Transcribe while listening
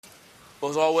Well,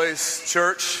 as always,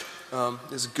 church,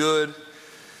 it's good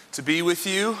to be with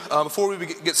you. Before we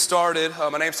get started,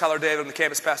 my name's Tyler David. I'm the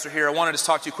campus pastor here. I wanted to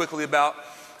talk to you quickly about,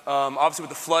 obviously with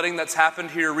the flooding that's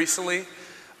happened here recently.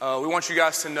 We want you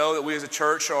guys to know that we as a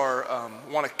church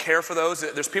want to care for those.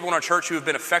 There's people in our church who have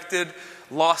been affected,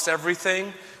 lost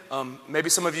everything. Maybe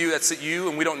some of you, that's you,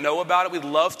 and we don't know about it. We'd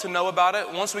love to know about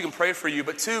it. One, so we can pray for you,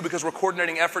 but two, because we're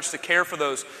coordinating efforts to care for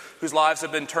those whose lives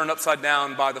have been turned upside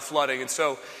down by the flooding. And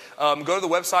so go to the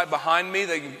website behind me.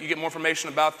 You get more information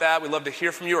about that. We'd love to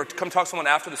hear from you, or come talk to someone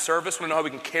after the service. We want to know how we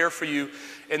can care for you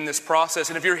in this process.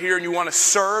 And if you're here and you want to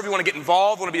serve, you want to get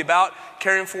involved, want to be about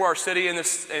caring for our city in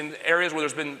areas where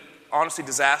there's been, honestly,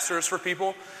 disasters for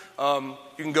people,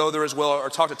 you can go there as well, or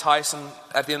talk to Tyson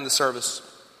at the end of the service.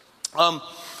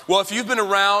 Well, if you've been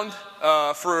around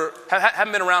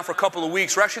haven't been around for a couple of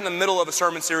weeks, we're actually in the middle of a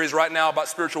sermon series right now about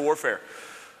spiritual warfare.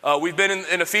 We've been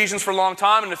in Ephesians for a long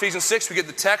time. In Ephesians 6, we get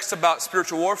the text about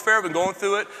spiritual warfare. We've been going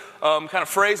through it kind of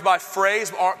phrase by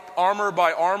phrase, armor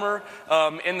by armor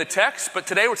in the text. But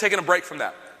today we're taking a break from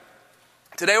that.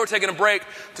 Today we're taking a break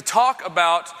to talk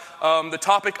about the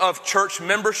topic of church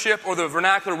membership, or the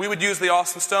vernacular we would use, the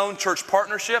Austin Stone, church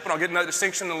partnership. And I'll get into that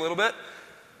distinction in a little bit.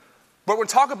 But we're going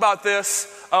to talk about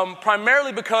this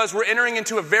primarily because we're entering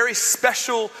into a very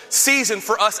special season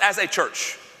for us as a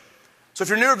church. So if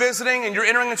you're new or visiting and you're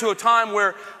entering into a time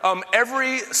where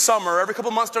every summer, every couple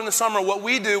of months during the summer, what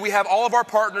we do, we have all of our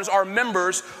partners, our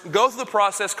members, go through the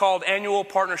process called annual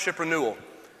partnership renewal.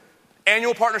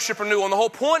 Annual partnership renewal. And the whole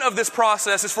point of this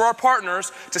process is for our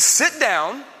partners to sit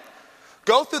down,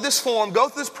 go through this form, go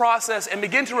through this process, and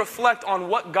begin to reflect on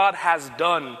what God has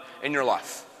done in your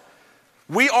life.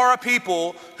 We are a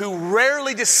people who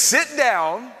rarely just sit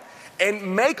down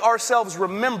and make ourselves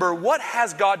remember what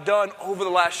has God done over the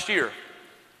last year.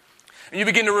 And you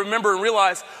begin to remember and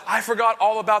realize, I forgot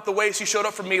all about the ways he showed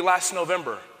up for me last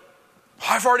November.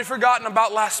 I've already forgotten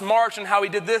about last March and how he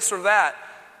did this or that.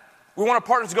 We want our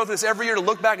partners to go through this every year to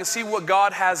look back and see what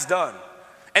God has done.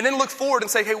 And then look forward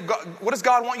and say, hey, God, what does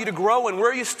God want you to grow in?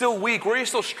 Where are you still weak? Where are you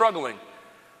still struggling?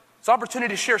 It's an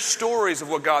opportunity to share stories of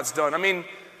what God's done. I mean,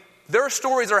 there are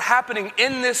stories that are happening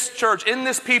in this church, in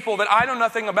this people that I know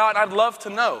nothing about, and I'd love to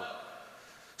know.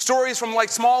 Stories from like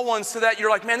small ones to that you're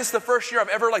like, man, this is the first year I've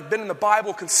ever been in the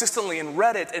Bible consistently and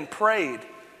read it and prayed.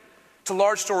 To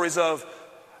large stories of,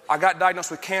 I got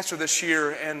diagnosed with cancer this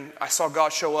year and I saw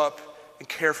God show up and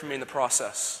care for me in the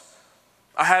process.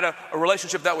 I had a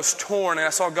relationship that was torn and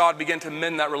I saw God begin to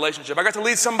mend that relationship. I got to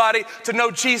lead somebody to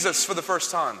know Jesus for the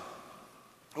first time.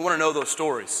 I want to know those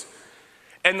stories.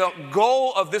 And the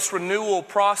goal of this renewal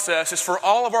process is for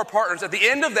all of our partners at the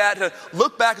end of that to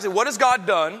look back and say, what has God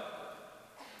done?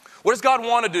 What does God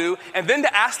want to do? And then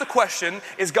to ask the question,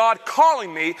 is God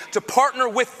calling me to partner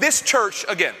with this church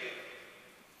again?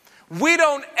 We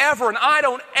don't ever, and I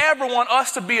don't ever want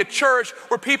us to be a church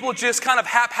where people just kind of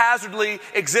haphazardly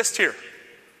exist here.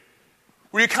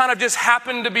 Where you kind of just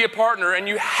happen to be a partner and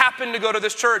you happen to go to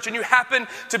this church and you happen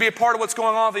to be a part of what's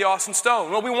going on with the Austin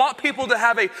Stone. Well, we want people to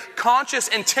have a conscious,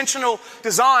 intentional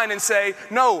design and say,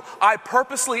 no, I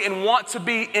purposely and want to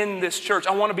be in this church.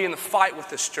 I want to be in the fight with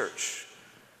this church.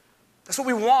 That's what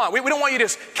we want. We don't want you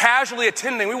just casually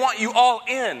attending. We want you all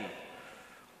in.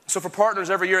 So for partners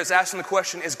every year, it's asking the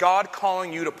question, is God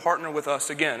calling you to partner with us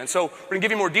again? And so we're going to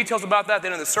give you more details about that at the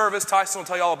end of the service. Tyson will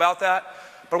tell you all about that.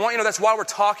 But I want you to know that's why we're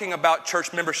talking about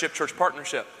church membership, church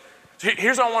partnership. So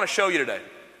here's what I want to show you today.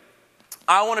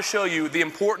 I want to show you the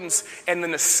importance and the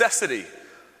necessity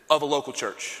of a local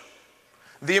church.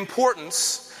 The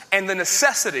importance and the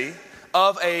necessity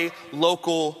of a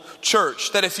local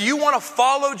church. That if you want to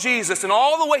follow Jesus in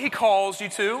all the way he calls you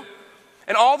to,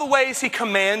 and all the ways he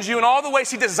commands you, and all the ways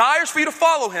he desires for you to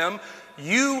follow him,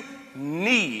 you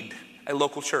need a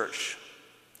local church.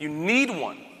 You need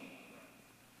one.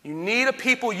 You need a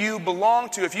people you belong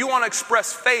to. If you want to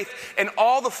express faith in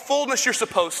all the fullness you're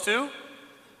supposed to,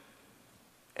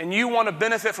 and you want to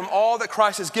benefit from all that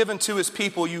Christ has given to his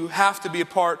people, you have to be a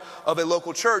part of a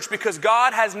local church, because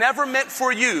God has never meant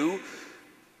for you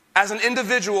as an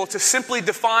individual to simply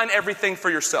define everything for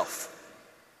yourself.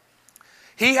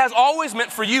 He has always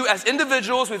meant for you as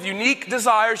individuals with unique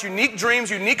desires, unique dreams,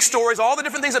 unique stories, all the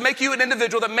different things that make you an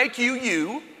individual, that make you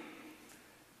you.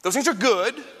 Those things are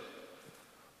good.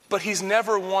 But he's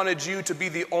never wanted you to be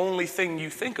the only thing you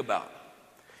think about.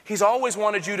 He's always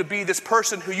wanted you to be this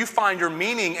person who you find your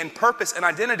meaning and purpose and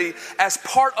identity as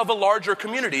part of a larger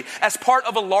community, as part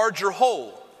of a larger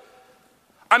whole.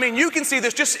 I mean, you can see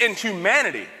this just in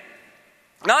humanity.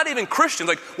 Not even Christians,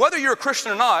 like whether you're a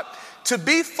Christian or not, to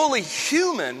be fully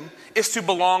human is to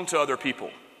belong to other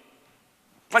people.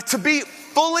 Like, to be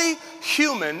fully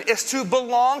human is to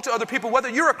belong to other people, whether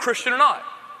you're a Christian or not.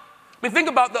 I mean, think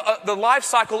about the life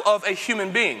cycle of a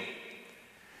human being.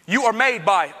 You are made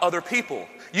by other people.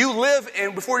 You live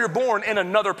before you're born in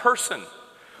another person.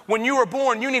 When you are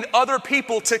born, you need other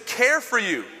people to care for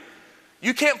you.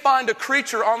 You can't find a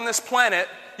creature on this planet,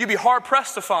 you'd be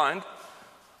hard-pressed to find,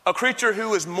 a creature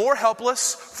who is more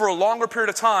helpless for a longer period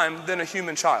of time than a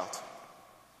human child.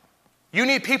 You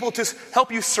need people to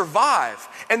help you survive.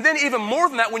 And then even more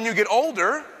than that, when you get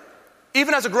older,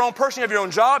 even as a grown person, you have your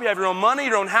own job, you have your own money,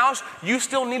 your own house, you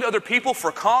still need other people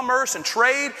for commerce and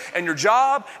trade and your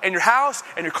job and your house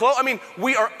and your clothes. I mean,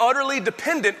 we are utterly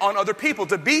dependent on other people.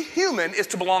 To be human is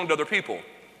to belong to other people.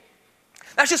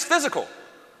 That's just physical.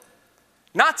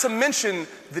 Not to mention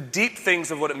the deep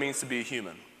things of what it means to be a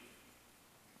human.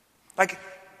 Like,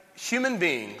 human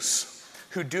beings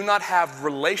who do not have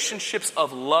relationships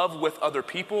of love with other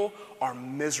people are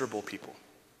miserable people.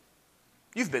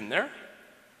 You've been there.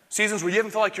 Seasons where you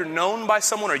haven't felt like you're known by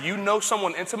someone or you know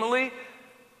someone intimately.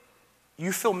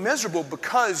 You feel miserable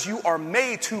because you are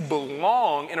made to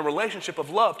belong in a relationship of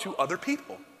love to other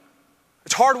people.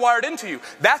 It's hardwired into you.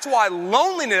 That's why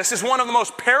loneliness is one of the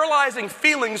most paralyzing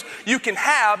feelings you can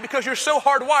have, because you're so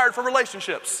hardwired for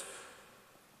relationships.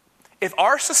 If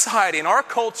our society and our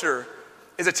culture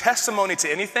is a testimony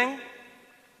to anything,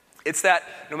 it's that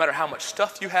no matter how much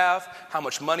stuff you have, how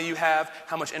much money you have,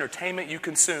 how much entertainment you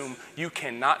consume, you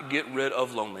cannot get rid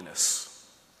of loneliness.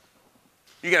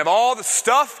 You can have all the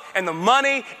stuff and the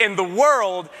money in the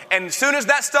world, and as soon as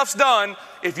that stuff's done,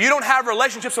 if you don't have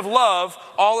relationships of love,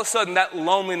 all of a sudden that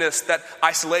loneliness, that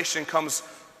isolation comes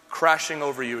crashing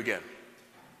over you again.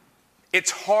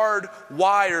 It's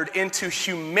hardwired into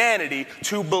humanity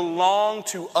to belong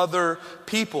to other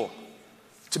people.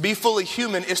 To be fully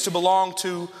human is to belong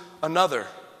to another.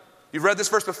 You've read this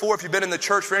verse before if you've been in the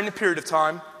church for any period of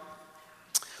time.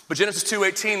 But Genesis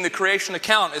 2:18, the creation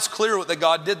account, is clear that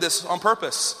God did this on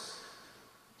purpose.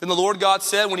 Then the Lord God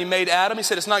said, when he made Adam, he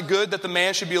said, it's not good that the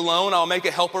man should be alone. I'll make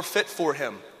a helper fit for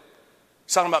him.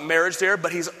 He's talking about marriage there,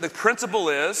 but the principle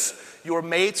is you are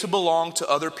made to belong to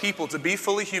other people. To be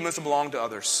fully human is to belong to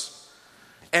others.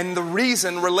 And the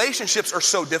reason relationships are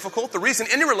so difficult, the reason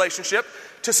any relationship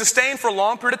to sustain for a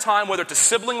long period of time, whether it's a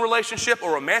sibling relationship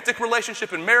or romantic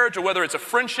relationship in marriage, or whether it's a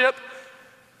friendship,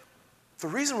 the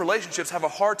reason relationships have a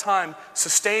hard time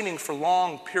sustaining for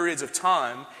long periods of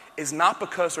time is not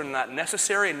because they're not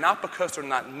necessary and not because they're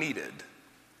not needed.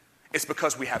 It's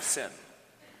because we have sin.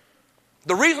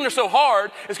 The reason they're so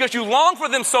hard is because you long for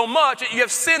them so much that you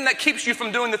have sin that keeps you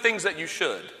from doing the things that you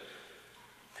should.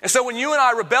 And so when you and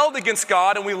I rebelled against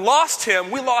God and we lost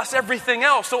him, we lost everything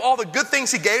else. So all the good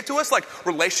things he gave to us, like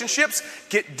relationships,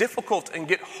 get difficult and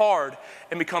get hard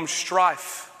and become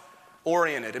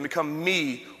strife-oriented and become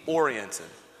me-oriented.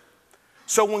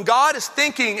 So when God is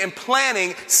thinking and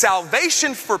planning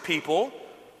salvation for people,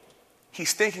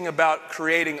 he's thinking about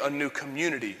creating a new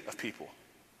community of people.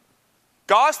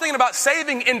 God's thinking about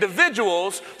saving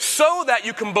individuals so that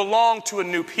you can belong to a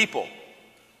new people.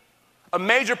 A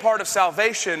major part of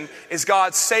salvation is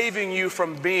God saving you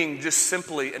from being just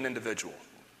simply an individual.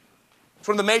 It's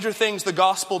one of the major things the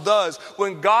gospel does.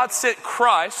 When God sent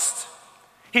Christ,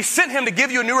 he sent him to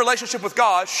give you a new relationship with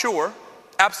God, sure,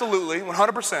 absolutely,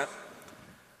 100%.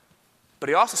 But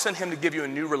he also sent him to give you a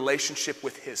new relationship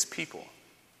with his people.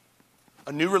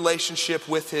 A new relationship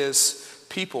with his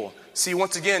people. See,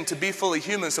 once again, to be fully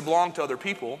human is to belong to other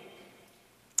people.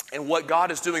 And what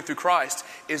God is doing through Christ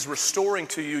is restoring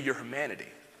to you your humanity.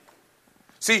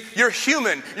 See, you're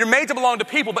human. You're made to belong to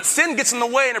people, but sin gets in the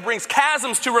way and it brings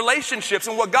chasms to relationships.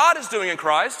 And what God is doing in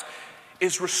Christ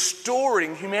is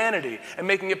restoring humanity and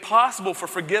making it possible for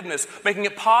forgiveness, making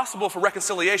it possible for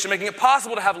reconciliation, making it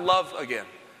possible to have love again.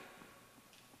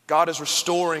 God is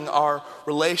restoring our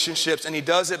relationships, and he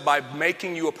does it by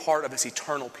making you a part of his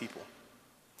eternal people.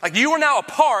 Like, you are now a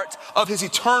part of his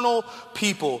eternal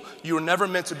people. You were never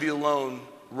meant to be a lone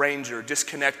ranger,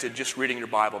 disconnected, just reading your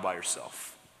Bible by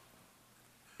yourself.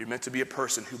 You're meant to be a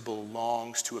person who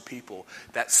belongs to a people,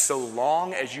 that so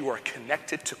long as you are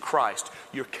connected to Christ,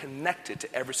 you're connected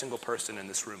to every single person in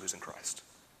this room who's in Christ.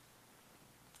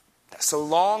 That so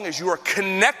long as you are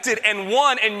connected and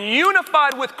one and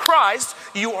unified with Christ,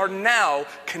 you are now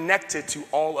connected to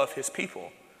all of his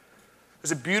people.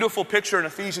 There's a beautiful picture in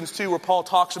Ephesians 2 where Paul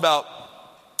talks about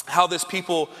how this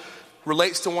people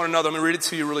relates to one another. I'm going to read it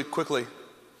to you really quickly.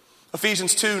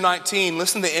 Ephesians 2:19,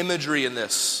 listen to the imagery in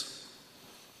this.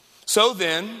 So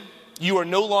then, you are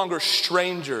no longer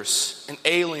strangers and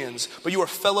aliens, but you are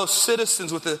fellow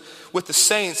citizens with the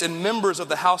saints and members of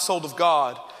the household of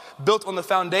God, built on the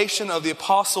foundation of the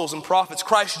apostles and prophets,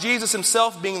 Christ Jesus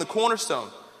himself being the cornerstone,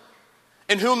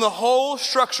 in whom the whole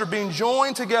structure being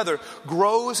joined together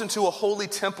grows into a holy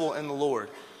temple in the Lord.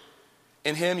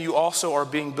 In him you also are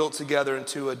being built together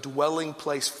into a dwelling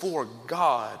place for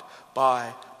God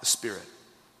by the Spirit.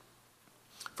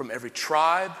 From every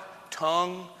tribe,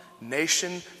 tongue,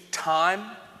 nation, time,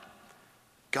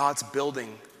 God's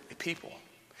building a people.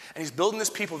 And he's building this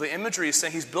people. The imagery is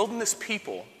saying he's building this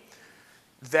people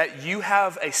that you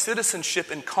have a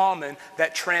citizenship in common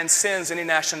that transcends any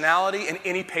nationality and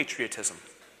any patriotism.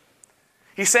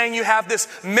 He's saying you have this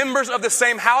members of the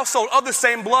same household, of the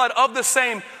same blood, of the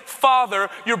same father,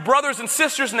 your brothers and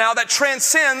sisters now, that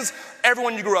transcends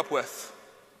everyone you grew up with.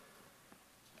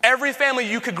 Every family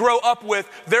you could grow up with,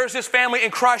 there's this family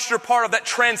in Christ you're part of that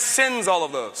transcends all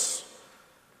of those.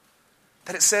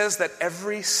 That it says that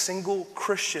every single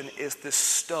Christian is this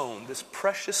stone, this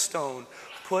precious stone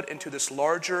put into this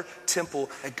larger temple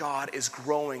that God is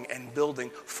growing and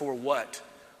building for what?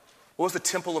 What was the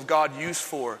temple of God used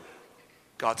for?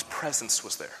 God's presence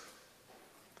was there.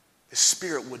 His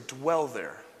Spirit would dwell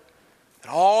there.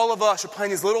 And all of us are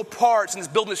playing these little parts and is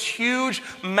building this huge,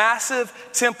 massive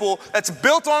temple that's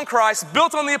built on Christ,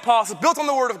 built on the apostles, built on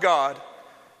the Word of God.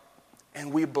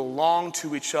 And we belong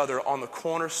to each other on the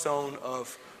cornerstone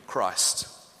of Christ.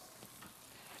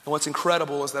 And what's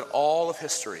incredible is that all of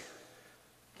history,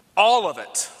 all of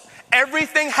it,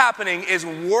 everything happening is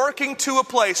working to a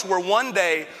place where one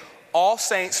day all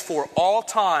saints for all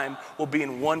time will be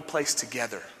in one place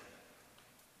together.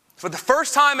 For the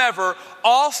first time ever,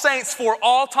 all saints for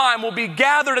all time will be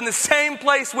gathered in the same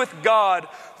place with God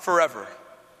forever.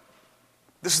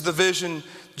 This is the vision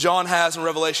John has in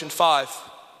Revelation 5.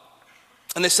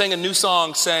 And they sang a new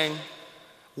song saying,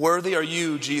 "Worthy are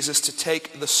you, Jesus, to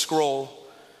take the scroll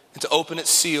and to open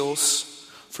its seals.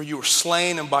 For you were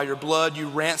slain, and by your blood you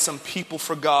ransomed people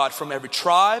for God from every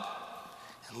tribe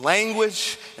and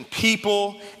language and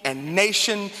people and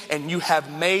nation, and you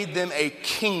have made them a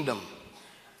kingdom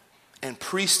and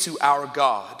priests to our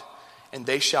God, and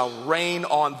they shall reign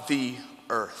on the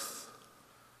earth."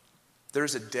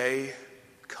 There's a day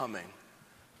coming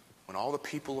when all the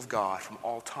people of God from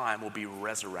all time will be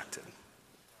resurrected.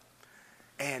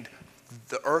 And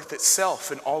the earth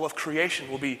itself and all of creation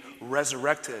will be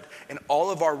resurrected. And all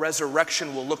of our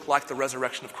resurrection will look like the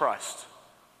resurrection of Christ.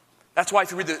 That's why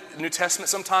if you read the New Testament,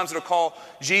 sometimes it'll call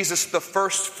Jesus the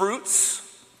first fruits.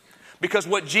 Because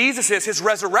what Jesus is, his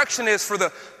resurrection is for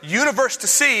the universe to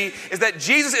see, is that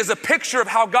Jesus is a picture of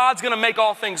how God's going to make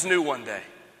all things new one day.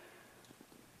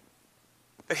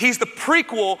 That he's the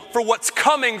prequel for what's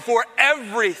coming for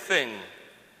everything.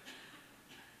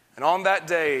 And on that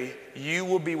day, you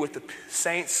will be with the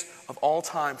saints of all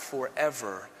time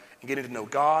forever and getting to know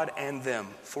God and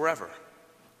them forever.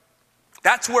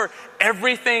 That's where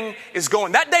everything is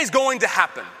going. That day's going to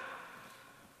happen.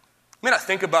 You may not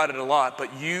think about it a lot,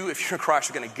 but you, if you're in Christ,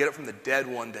 are going to get up from the dead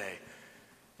one day.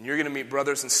 And you're going to meet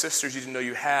brothers and sisters you didn't know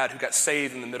you had who got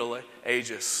saved in the Middle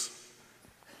Ages.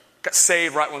 Got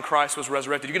saved right when Christ was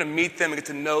resurrected. You're going to meet them and get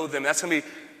to know them. That's going to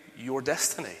be your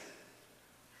destiny.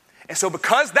 And so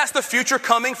because that's the future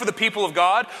coming for the people of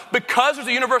God, because there's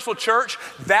a universal church,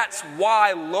 that's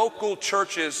why local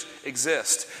churches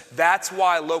exist. That's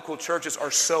why local churches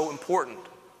are so important.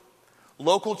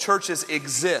 Local churches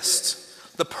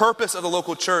exist. The purpose of the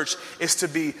local church is to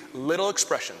be little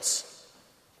expressions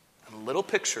and little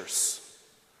pictures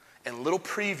and little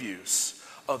previews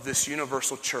of this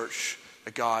universal church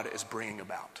that God is bringing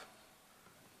about.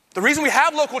 The reason we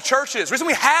have local churches, the reason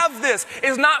we have this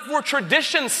is not for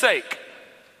tradition's sake.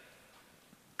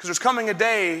 Because there's coming a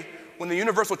day when the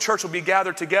universal church will be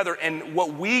gathered together, and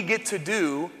what we get to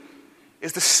do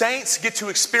is the saints get to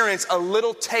experience a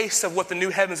little taste of what the new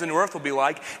heavens and new earth will be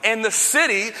like, and the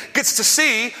city gets to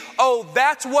see, oh,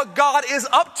 that's what God is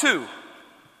up to.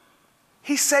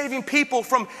 He's saving people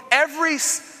from every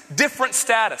different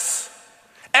status,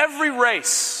 every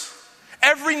race,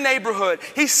 every neighborhood.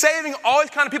 He's saving all these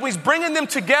kind of people. He's bringing them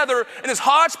together in this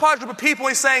hodgepodge group of people.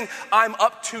 He's saying, I'm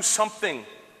up to something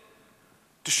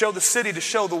to show the city, to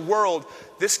show the world.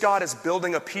 This God is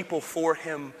building a people for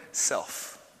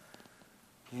himself.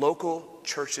 Local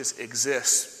churches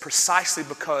exist precisely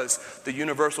because the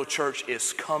universal church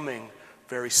is coming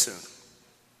very soon.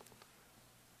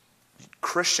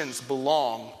 Christians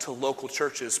belong to local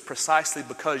churches precisely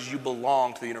because you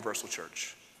belong to the universal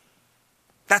church.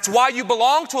 That's why you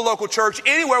belong to a local church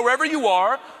anywhere, wherever you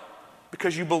are,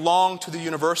 because you belong to the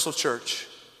universal church.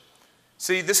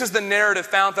 See, this is the narrative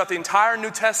found throughout the entire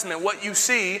New Testament. What you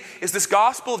see is this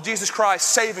gospel of Jesus Christ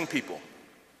saving people,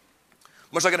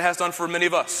 much like it has done for many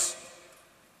of us.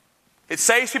 It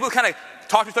saves people to kind of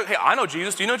talk to each other. Hey, I know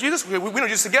Jesus. Do you know Jesus? We know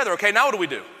Jesus together. Okay, now what do we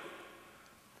do?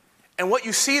 And what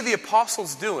you see the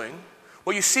apostles doing,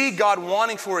 what you see God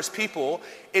wanting for his people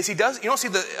is you don't see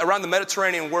around the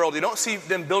Mediterranean world, you don't see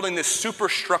them building this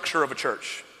superstructure of a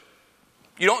church.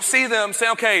 You don't see them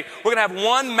saying, okay, we're going to have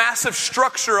one massive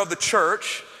structure of the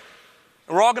church,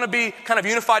 and we're all going to be kind of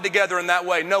unified together in that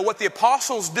way. No, what the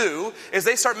apostles do is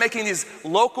they start making these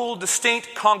local,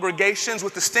 distinct congregations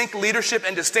with distinct leadership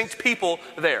and distinct people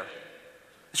there.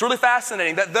 It's really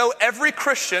fascinating that though every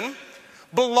Christian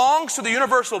belongs to the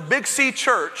universal Big C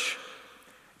church,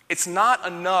 it's not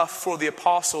enough for the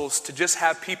apostles to just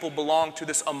have people belong to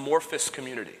this amorphous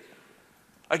community.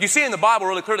 Like you see in the Bible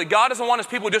really clearly, God doesn't want his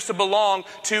people just to belong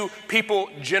to people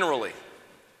generally.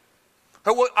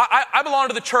 I belong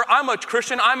to the church. I'm a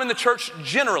Christian. I'm in the church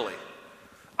generally.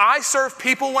 I serve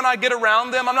people when I get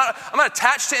around them. I'm not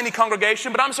attached to any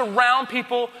congregation, but I'm just around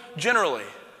people generally.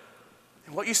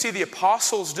 And what you see the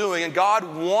apostles doing and God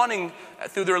wanting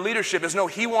through their leadership is, no,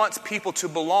 he wants people to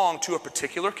belong to a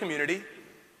particular community,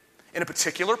 in a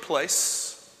particular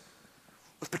place,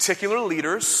 with particular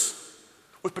leaders,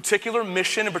 with particular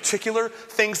mission and particular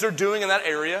things they're doing in that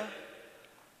area.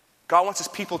 God wants his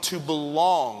people to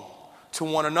belong to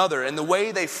one another. And the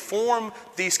way they form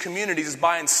these communities is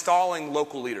by installing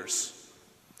local leaders.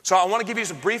 So I want to give you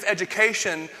some brief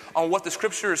education on what the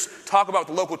scriptures talk about with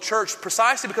the local church,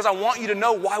 precisely because I want you to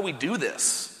know why we do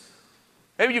this.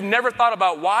 Maybe you've never thought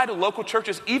about why do local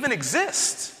churches even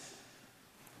exist.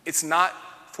 It's not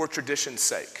for tradition's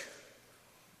sake.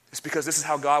 It's because this is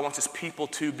how God wants his people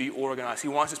to be organized. He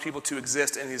wants his people to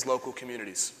exist in these local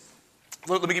communities.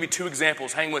 Let me give you two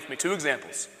examples. Hang with me. Two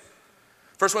examples.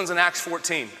 First one's in Acts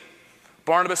 14.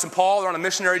 Barnabas and Paul are on a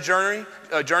missionary journey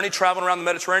traveling around the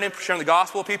Mediterranean, sharing the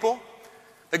gospel with people.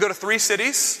 They go to 3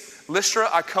 cities, Lystra,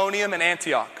 Iconium, and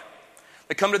Antioch.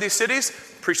 They come to these cities,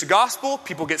 preach the gospel,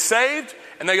 people get saved,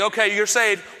 and they go, okay, you're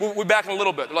saved, we'll be back in a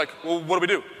little bit. They're like, well, what do we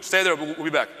do? Stay there, we'll be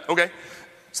back. Okay.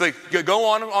 So they go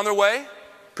on their way,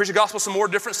 preach the gospel to some more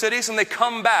different cities, and they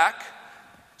come back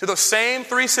to those same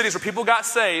 3 cities where people got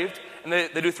saved, and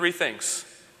they do 3 things.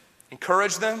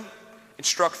 Encourage them,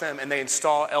 instruct them, and they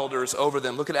install elders over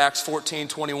them. Look at Acts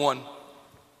 14:21. It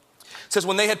says,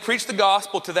 when they had preached the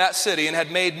gospel to that city and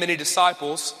had made many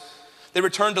disciples, they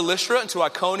returned to Lystra and to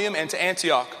Iconium and to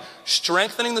Antioch,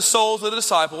 strengthening the souls of the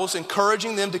disciples,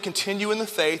 encouraging them to continue in the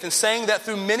faith, and saying that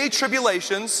through many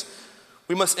tribulations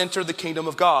we must enter the kingdom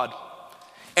of God.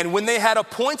 And when they had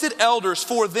appointed elders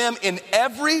for them in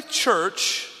every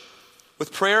church,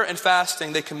 with prayer and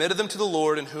fasting, they committed them to the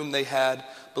Lord in whom they had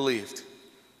believed.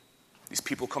 These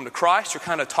people come to Christ. You're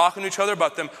kind of talking to each other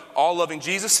about them all loving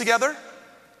Jesus together.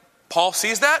 Paul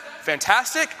sees that.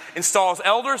 Fantastic. Installs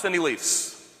elders, then he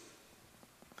leaves.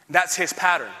 That's his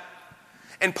pattern.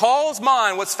 In Paul's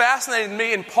mind, what's fascinating to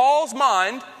me, in Paul's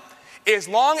mind, as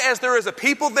long as there is a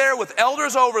people there with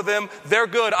elders over them, they're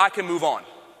good, I can move on.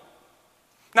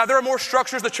 Now, there are more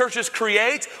structures the churches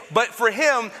create, but for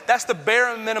him, that's the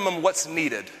bare minimum what's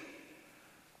needed.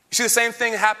 You see the same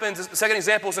thing happens, the second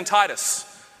example is in Titus.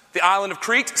 The island of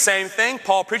Crete, same thing.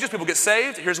 Paul preaches, people get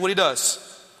saved. Here's what he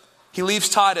does. He leaves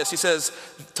Titus. He says,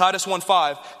 Titus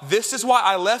 1:5, this is why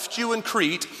I left you in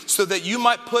Crete, so that you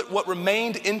might put what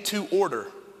remained into order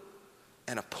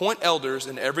and appoint elders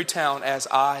in every town as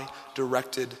I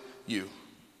directed you.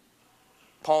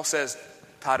 Paul says,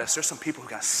 Titus, there's some people who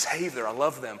got saved there. I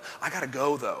love them. I got to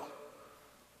go, though.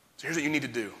 So here's what you need to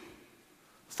do.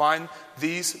 Find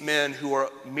these men who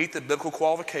meet the biblical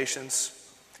qualifications,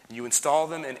 and you install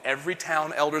them in every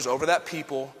town, elders over that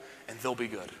people, and they'll be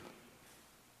good.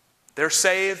 They're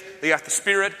saved. They got the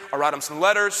Spirit. I'll write them some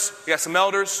letters. They got some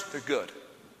elders. They're good.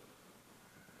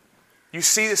 You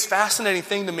see, this fascinating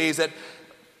thing to me is that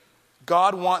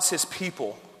God wants his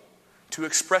people to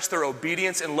express their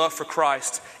obedience and love for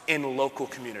Christ in local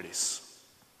communities.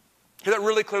 Hear that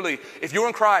really clearly. If you're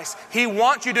in Christ, he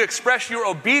wants you to express your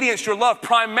obedience, your love,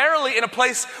 primarily in a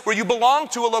place where you belong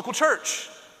to a local church.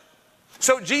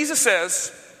 So Jesus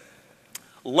says,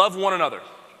 love one another.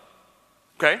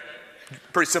 Okay?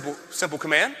 Pretty simple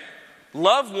command.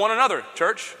 Love one another,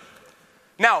 church.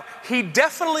 Now, he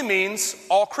definitely means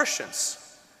all Christians.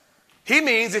 He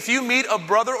means if you meet a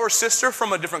brother or sister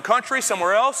from a different country,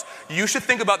 somewhere else, you should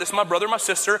think about this, my brother, my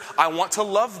sister, I want to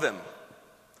love them.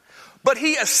 But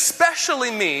he especially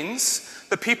means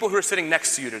the people who are sitting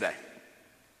next to you today.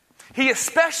 He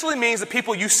especially means the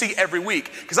people you see every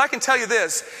week. Because I can tell you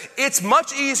this, it's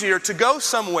much easier to go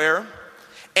somewhere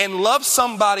and love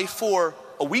somebody for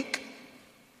a week,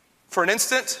 for an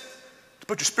instant, to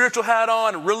put your spiritual hat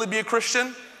on and really be a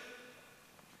Christian.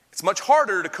 It's much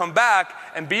harder to come back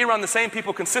and be around the same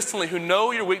people consistently who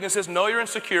know your weaknesses, know your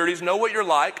insecurities, know what you're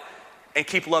like, and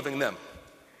keep loving them.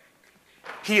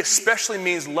 He especially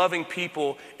means loving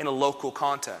people in a local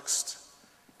context.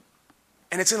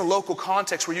 And it's in a local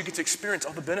context where you get to experience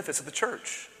all the benefits of the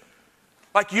church.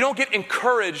 Like, you don't get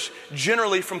encouraged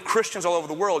generally from Christians all over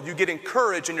the world. You get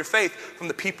encouraged in your faith from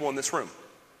the people in this room.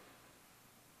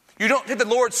 You don't take the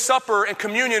Lord's Supper and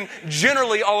communion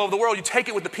generally all over the world. You take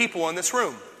it with the people in this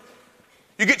room.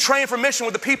 You get trained for mission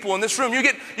with the people in this room. You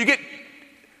get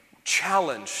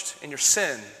challenged in your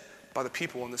sin by the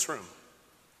people in this room.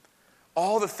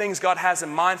 All the things God has in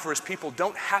mind for his people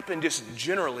don't happen just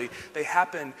generally. They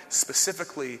happen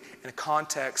specifically in a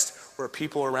context where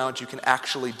people around you can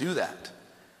actually do that.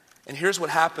 And here's what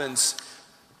happens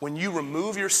when you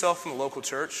remove yourself from the local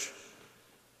church.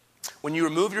 When you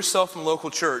remove yourself from the local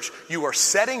church, you are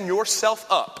setting yourself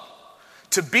up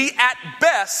to be at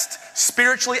best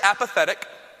spiritually apathetic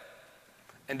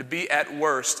and to be at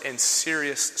worst in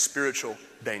serious spiritual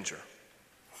danger.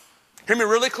 Hear me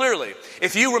really clearly.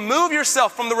 If you remove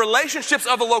yourself from the relationships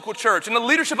of a local church and the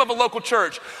leadership of a local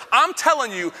church, I'm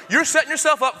telling you, you're setting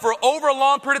yourself up for over a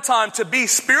long period of time to be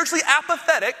spiritually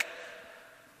apathetic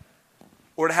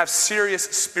or to have serious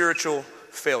spiritual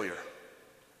failure.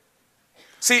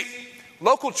 See,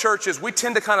 local churches, we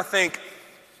tend to kind of think,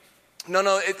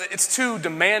 no, it's too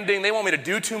demanding. They want me to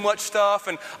do too much stuff.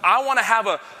 And I want to have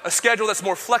a schedule that's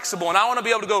more flexible. And I want to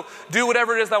be able to go do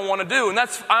whatever it is that I want to do. And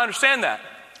I understand that.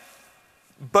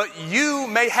 But you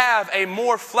may have a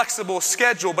more flexible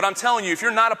schedule, but I'm telling you, if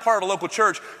you're not a part of a local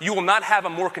church, you will not have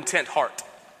a more content heart.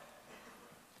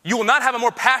 You will not have a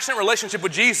more passionate relationship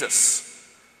with Jesus.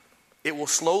 It will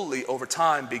slowly, over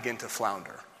time, begin to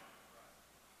flounder.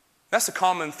 That's a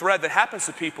common thread that happens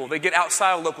to people. They get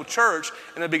outside of a local church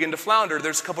and they begin to flounder.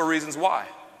 There's a couple of reasons why.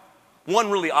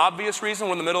 One really obvious reason,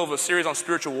 we're in the middle of a series on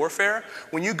spiritual warfare.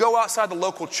 When you go outside the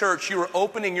local church, you are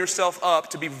opening yourself up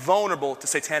to be vulnerable to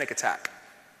satanic attack.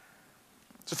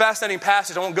 It's a fascinating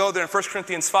passage. I won't go there in 1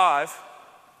 Corinthians 5,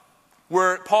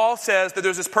 where Paul says that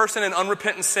there's this person in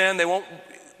unrepentant sin. They won't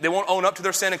own up to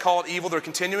their sin and call it evil. They're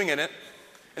continuing in it.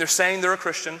 And they're saying they're a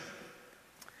Christian.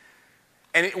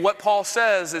 And what Paul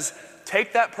says is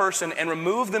take that person and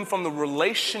remove them from the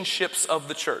relationships of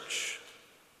the church.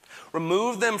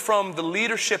 Remove them from the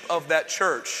leadership of that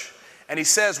church. And he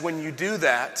says when you do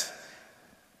that,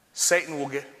 Satan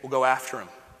will go after him.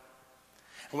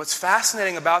 And what's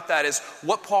fascinating about that is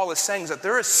what Paul is saying is that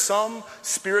there is some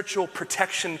spiritual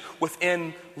protection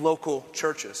within local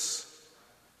churches.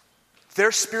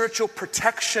 There's spiritual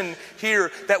protection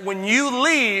here that when you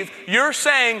leave, you're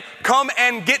saying, come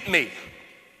and get me.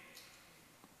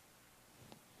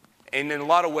 And in a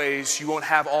lot of ways, you won't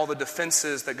have all the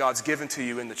defenses that God's given to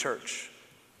you in the church.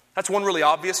 That's one really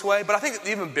obvious way, but I think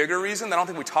the even bigger reason that I don't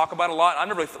think we talk about a lot, I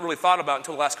never really thought about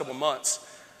until the last couple of months,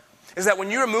 is that when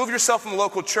you remove yourself from the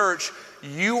local church,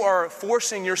 you are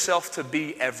forcing yourself to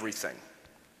be everything.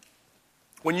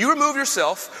 When you remove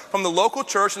yourself from the local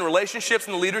church and the relationships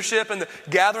and the leadership and the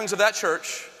gatherings of that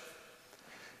church,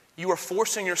 you are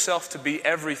forcing yourself to be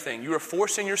everything. You are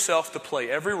forcing yourself to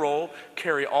play every role,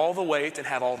 carry all the weight, and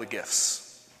have all the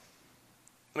gifts.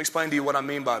 Let me explain to you what I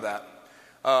mean by that.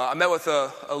 I met with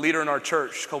a leader in our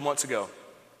church a couple months ago.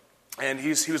 And he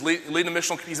was leading a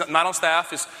missional, he's not on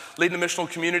staff, he's leading a missional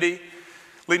community,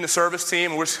 leading a service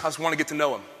team, and I just want to get to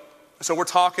know him. So we're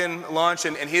talking lunch,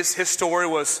 and his story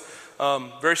was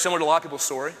very similar to a lot of people's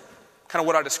story, kind of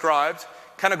what I described.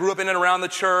 Kind of grew up in and around the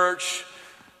church,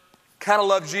 kind of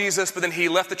loved Jesus, but then he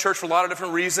left the church for a lot of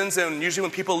different reasons. And usually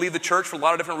when people leave the church for a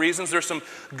lot of different reasons, there's some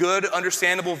good,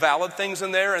 understandable, valid things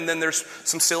in there, and then there's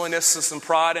some silliness and some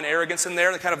pride and arrogance in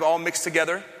there that kind of all mixed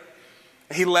together.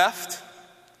 And he left.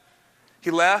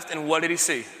 And what did he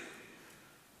see?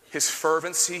 His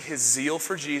fervency, his zeal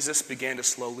for Jesus began to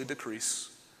slowly decrease.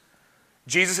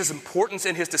 Jesus' importance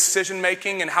in his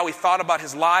decision-making and how he thought about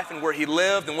his life and where he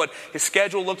lived and what his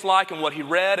schedule looked like and what he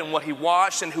read and what he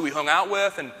watched and who he hung out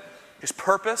with and his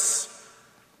purpose.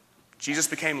 Jesus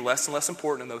became less and less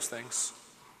important in those things.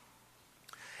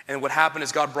 And what happened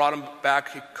is God brought him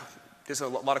back. He did a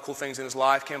lot of cool things in his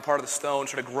life, became part of the Stone,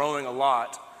 started growing a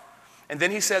lot. And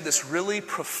then he said this really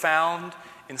profound,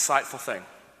 insightful thing.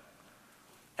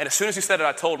 And as soon as he said it,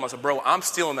 I told him, I said, bro, I'm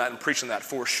stealing that and preaching that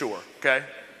for sure, okay?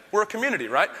 We're a community,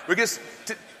 right? We get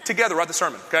together, write the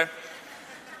sermon, okay?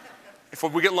 If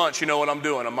we get lunch, you know what I'm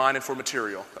doing. I'm mining for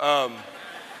material.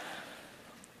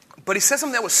 But he said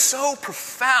something that was so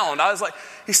profound.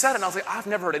 He said it, and I was like, I've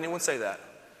never heard anyone say that.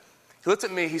 He looked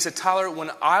at me, he said, Tyler, when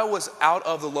I was out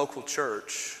of the local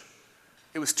church,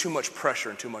 it was too much pressure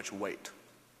and too much weight.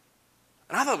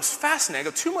 And I thought it was fascinating. I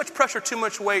go, too much pressure, too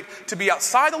much weight to be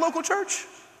outside the local church?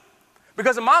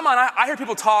 Because in my mind, I hear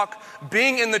people talk,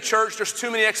 being in the church, there's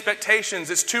too many expectations,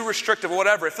 it's too restrictive or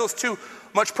whatever. It feels too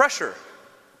much pressure.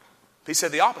 He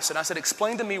said the opposite. I said,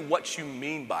 explain to me what you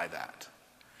mean by that.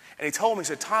 And he told me, he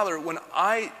said, Tyler, when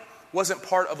I wasn't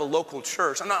part of a local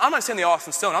church, I'm not saying the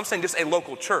Austin Stone, I'm saying just a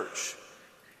local church.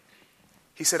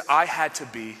 He said, I had to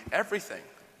be everything.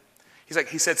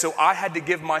 He said, so I had to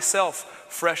give myself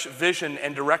fresh vision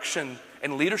and direction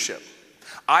and leadership.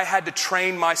 I had to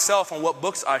train myself on what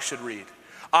books I should read.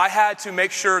 I had to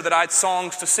make sure that I had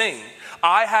songs to sing.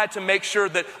 I had to make sure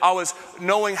that I was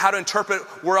knowing how to interpret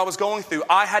where I was going through.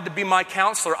 I had to be my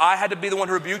counselor. I had to be the one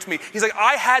who rebuked me. He's like,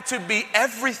 I had to be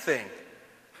everything.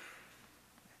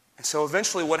 And so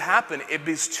eventually what happened, it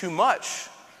was too much.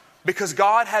 Because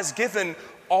God has given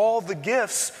all the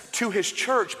gifts to his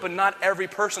church, but not every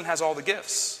person has all the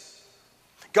gifts.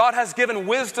 God has given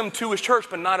wisdom to his church,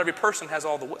 but not every person has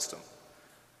all the wisdom.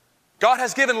 God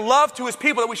has given love to his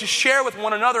people that we should share with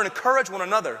one another and encourage one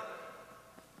another.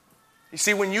 You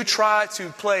see, when you try to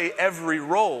play every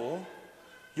role,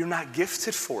 you're not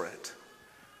gifted for it.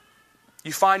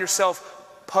 You find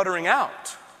yourself puttering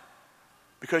out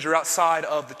because you're outside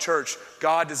of the church.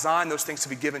 God designed those things to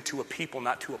be given to a people,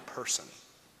 not to a person.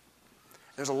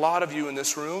 There's a lot of you in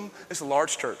this room. It's a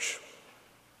large church.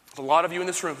 There's a lot of you in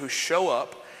this room who show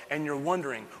up and you're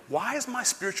wondering, why is my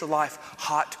spiritual life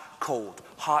hot, cold,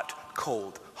 hot,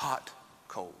 cold, hot,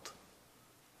 cold?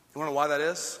 You want to know why that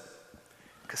is?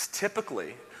 Because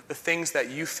typically, the things that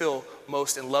you feel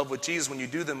most in love with Jesus when you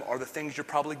do them are the things you're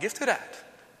probably gifted at.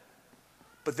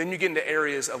 But then you get into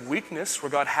areas of weakness where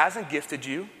God hasn't gifted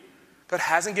you. God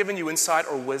hasn't given you insight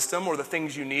or wisdom or the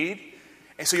things you need.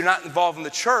 And so you're not involved in the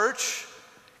church.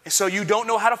 And so you don't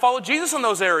know how to follow Jesus in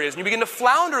those areas. And you begin to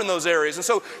flounder in those areas. And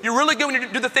so you're really good when you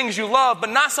do the things you love, but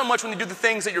not so much when you do the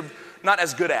things that you're not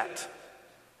as good at.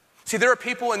 See, there are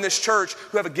people in this church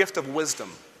who have a gift of wisdom.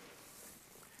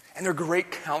 And they're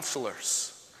great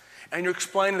counselors. And you're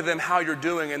explaining to them how you're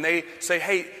doing. And they say,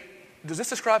 hey, does this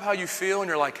describe how you feel? And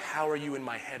you're like, how are you in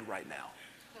my head right now?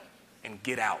 And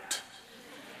get out.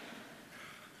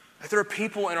 There are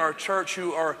people in our church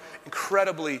who are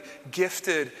incredibly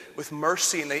gifted with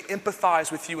mercy, and they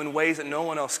empathize with you in ways that no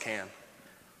one else can.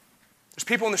 There's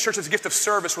people in the church that's a gift of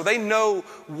service where they know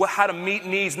how to meet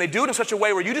needs, and they do it in such a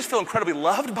way where you just feel incredibly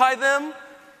loved by them.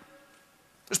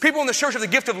 There's people in the church with the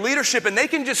gift of leadership, and they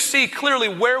can just see clearly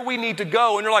where we need to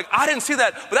go. And you're like, I didn't see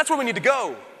that, but that's where we need to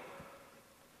go.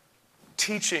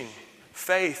 Teaching,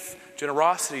 faith,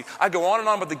 generosity. I go on and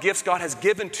on about the gifts God has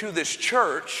given to this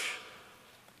church.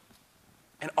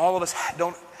 And all of us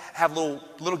don't have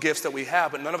little gifts that we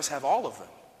have, but none of us have all of them.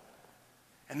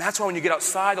 And that's why when you get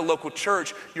outside the local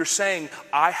church, you're saying,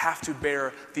 I have to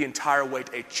bear the entire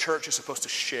weight a church is supposed to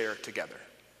share together.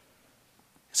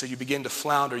 So you begin to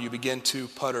flounder, you begin to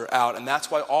putter out. And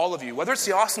that's why all of you, whether it's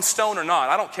the Austin Stone or not,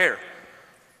 I don't care.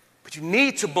 But you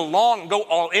need to belong and go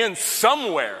all in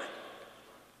somewhere.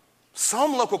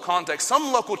 Some local context,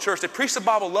 some local church. They preach the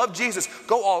Bible, love Jesus,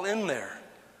 go all in there.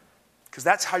 Because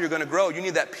that's how you're going to grow. You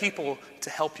need that people to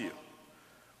help you.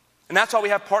 And that's why we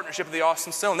have partnership with the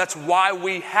Austin Stone. That's why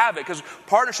we have it. Because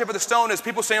partnership with the Stone is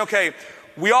people saying, okay,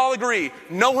 we all agree,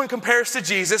 no one compares to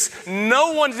Jesus.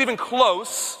 No one's even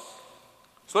close.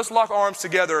 So let's lock arms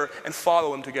together and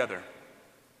follow him together.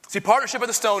 See, partnership with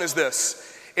the Stone is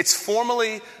this. It's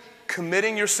formally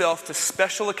committing yourself to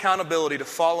special accountability to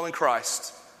following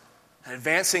Christ and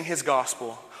advancing his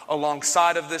gospel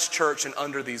alongside of this church and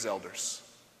under these elders.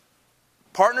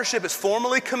 Partnership is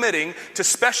formally committing to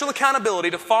special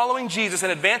accountability to following Jesus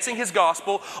and advancing his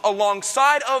gospel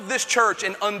alongside of this church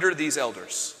and under these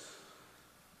elders.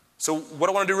 So what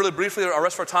I want to do really briefly, our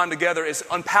rest of our time together, is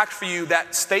unpack for you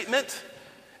that statement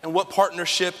and what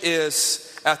partnership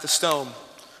is at the Stone.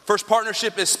 First,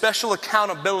 partnership is special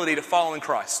accountability to following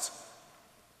Christ.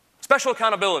 Special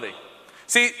accountability.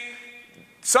 See,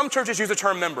 some churches use the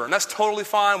term member, and that's totally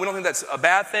fine. We don't think that's a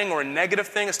bad thing or a negative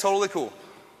thing. It's totally cool.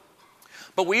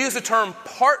 But we use the term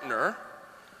partner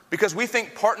because we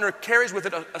think partner carries with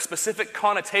it a specific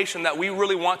connotation that we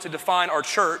really want to define our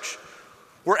church,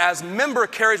 whereas member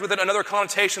carries with it another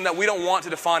connotation that we don't want to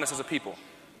define us as a people.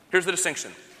 Here's the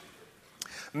distinction.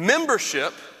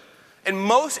 Membership, in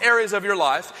most areas of your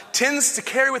life, tends to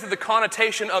carry with it the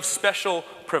connotation of special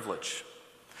privilege.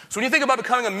 So when you think about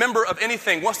becoming a member of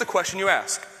anything, what's the question you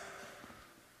ask?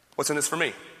 What's in this for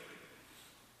me?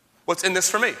 What's in this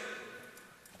for me?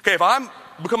 Okay, if I'm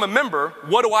become a member,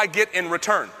 what do I get in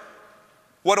return?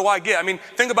 What do I get? I mean,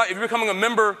 think about if you're becoming a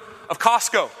member of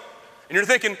Costco and you're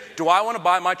thinking, do I want to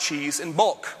buy my cheese in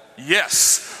bulk?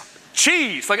 Yes.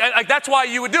 cheese. Like that's why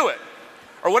you would do it.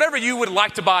 Or whatever you would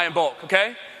like to buy in bulk,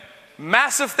 okay?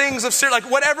 Massive things of cereal, like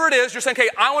whatever it is, you're saying, okay,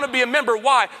 I want to be a member.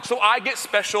 Why? So I get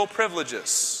special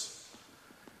privileges.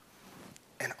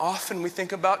 And often we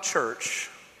think about church.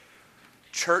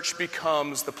 Church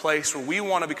becomes the place where we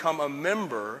want to become a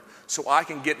member so I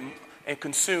can get and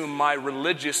consume my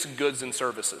religious goods and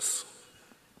services.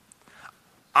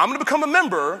 I'm going to become a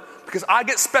member because I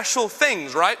get special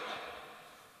things, right?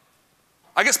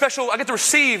 I get to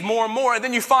receive more and more, and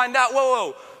then you find out,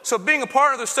 whoa, so being a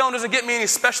part of the Stone doesn't get me any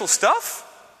special stuff?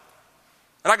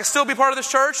 And I can still be part of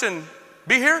this church and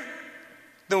be here?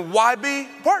 Then why be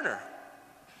a partner?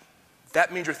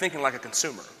 That means you're thinking like a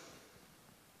consumer.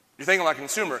 You're thinking like a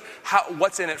consumer.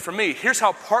 What's in it for me? Here's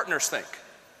how partners think.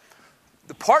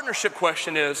 The partnership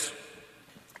question is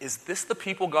this the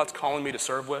people God's calling me to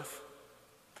serve with?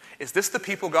 Is this the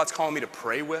people God's calling me to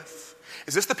pray with?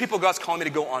 Is this the people God's calling me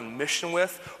to go on mission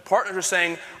with? Partners are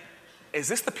saying, is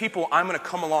this the people I'm going to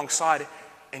come alongside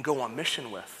and go on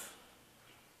mission with?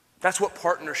 That's what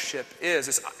partnership is.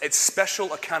 It's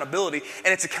special accountability,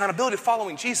 and it's accountability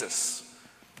following Jesus.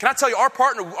 Can I tell you,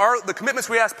 the commitments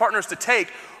we ask partners to take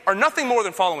are nothing more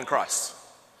than following Christ.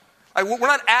 Like, we're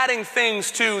not adding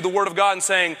things to the Word of God and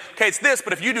saying, okay, it's this,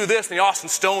 but if you do this, then the Austin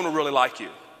Stone will really like you.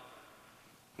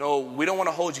 No, we don't want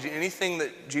to hold you to anything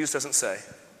that Jesus doesn't say.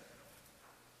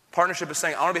 Partnership is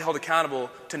saying, I want to be held accountable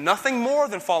to nothing more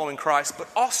than following Christ, but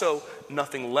also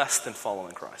nothing less than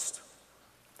following Christ.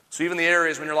 So even the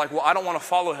areas when you're like, well, I don't want to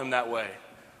follow him that way.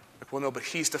 Like, well, no, but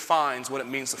he defines what it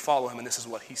means to follow him, and this is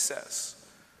what he says.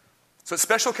 So it's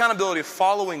special accountability of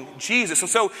following Jesus. And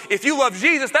so if you love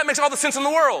Jesus, that makes all the sense in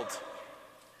the world.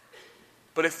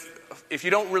 But if you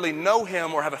don't really know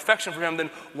him or have affection for him, then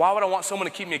why would I want someone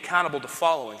to keep me accountable to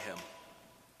following him?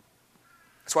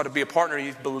 That's why to be a partner,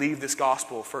 you believe this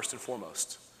gospel first and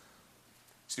foremost.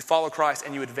 So you follow Christ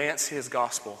and you advance his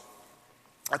gospel.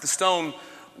 At the Stone,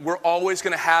 we're always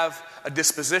going to have a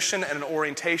disposition and an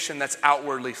orientation that's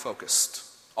outwardly focused.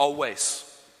 Always.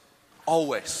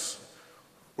 Always.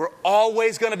 We're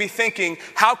always going to be thinking,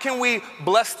 how can we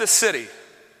bless this city?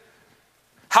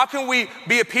 How can we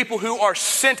be a people who are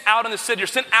sent out in the city or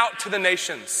sent out to the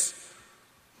nations?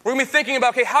 We're going to be thinking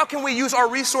about, okay, how can we use our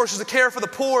resources to care for the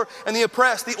poor and the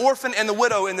oppressed, the orphan and the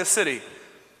widow in this city?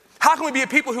 How can we be a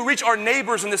people who reach our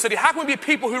neighbors in this city? How can we be a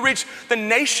people who reach the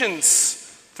nations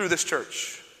through this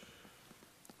church?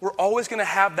 We're always going to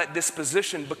have that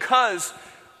disposition because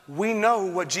we know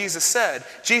what Jesus said.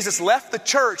 Jesus left the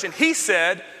church and he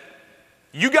said,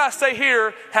 you guys stay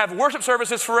here, have worship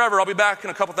services forever. I'll be back in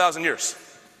a couple thousand years.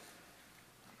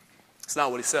 It's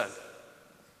not what he said.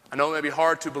 I know it may be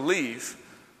hard to believe,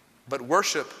 but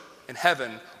worship in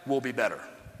heaven will be better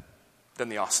than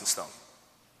the Austin Stone.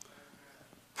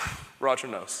 Roger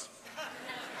knows.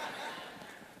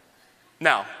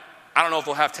 Now, I don't know if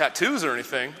they'll have tattoos or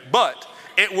anything, but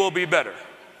it will be better.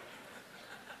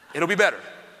 It'll be better.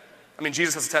 I mean,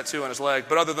 Jesus has a tattoo on his leg,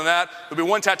 but other than that, there'll be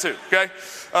one tattoo, okay?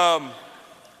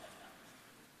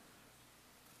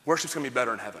 Worship's going to be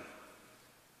better in heaven.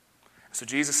 So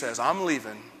Jesus says, I'm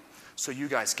leaving so you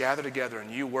guys gather together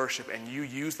and you worship and you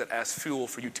use that as fuel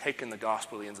for you taking the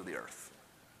gospel to the ends of the earth.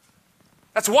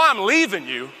 That's why I'm leaving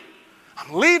you.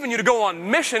 I'm leaving you to go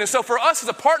on mission. And so for us as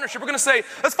a partnership, we're going to say,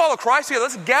 let's follow Christ together.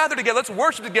 Let's gather together. Let's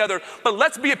worship together. But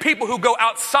let's be a people who go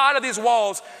outside of these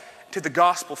walls to the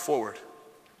gospel forward.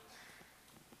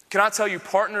 Can I tell you,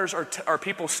 partners are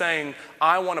people saying,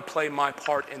 I want to play my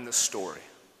part in this story.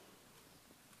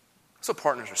 That's what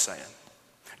partners are saying.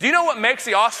 Do you know what makes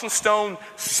the Austin Stone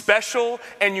special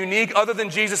and unique other than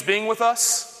Jesus being with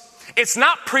us? It's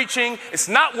not preaching, it's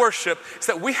not worship, it's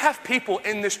that we have people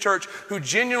in this church who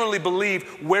genuinely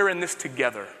believe we're in this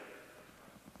together.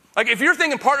 Like if you're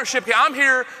thinking partnership, okay, I'm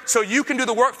here so you can do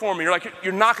the work for me,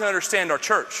 you're not going to understand our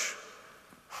church.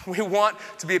 We want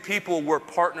to be a people where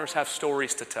partners have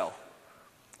stories to tell.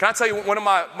 Can I tell you, one of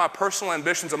my personal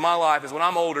ambitions of my life is when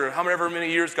I'm older, however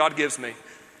many years God gives me,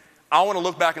 I want to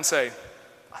look back and say,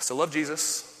 I still love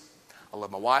Jesus, I love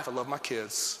my wife, I love my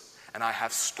kids, and I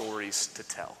have stories to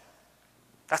tell.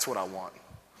 That's what I want.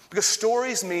 Because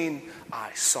stories mean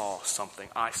I saw something,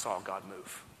 I saw God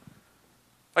move.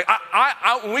 Like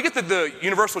when we get to the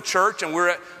universal church and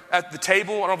we're at the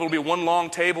table, I don't know if it'll be one long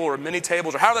table or many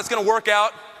tables or how that's going to work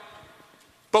out,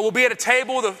 but we'll be at a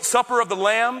table, the supper of the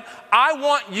Lamb. I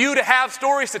want you to have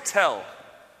stories to tell.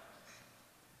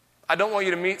 I don't want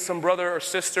you to meet some brother or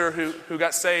sister who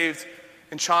got saved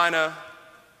in China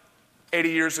 80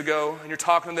 years ago, and you're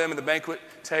talking to them at the banquet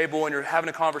table, and you're having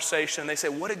a conversation, and they say,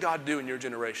 what did God do in your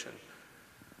generation?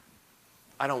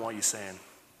 I don't want you saying,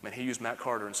 man, he used Matt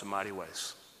Carter in some mighty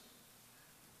ways.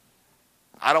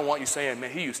 I don't want you saying,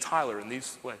 man, he used Tyler in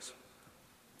these ways.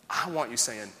 I want you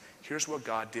saying, here's what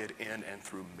God did in and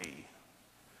through me.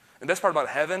 And the best part about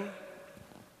heaven,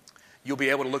 you'll be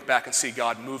able to look back and see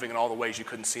God moving in all the ways you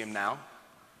couldn't see him now.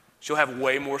 You'll have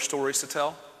way more stories to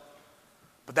tell.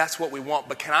 But that's what we want.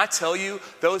 But can I tell you,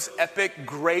 those epic,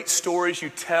 great stories you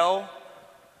tell,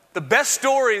 the best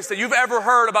stories that you've ever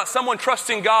heard about someone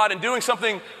trusting God and doing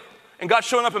something and God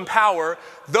showing up in power,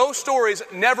 those stories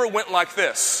never went like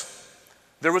this.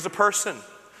 There was a person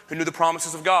who knew the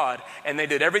promises of God, and they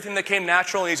did everything that came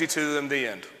natural and easy to them, the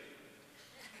end.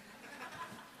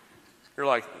 You're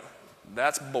like,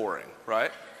 that's boring,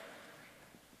 right?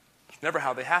 It's never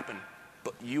how they happen.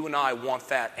 But you and I want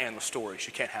that and the stories.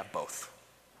 You can't have both.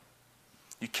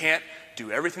 You can't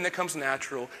do everything that comes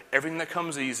natural, everything that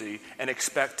comes easy, and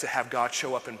expect to have God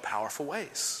show up in powerful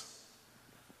ways.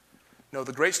 No,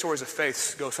 the great stories of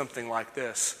faith go something like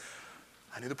this.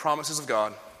 I knew the promises of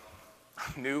God.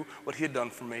 I knew what he had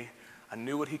done for me. I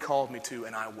knew what he called me to,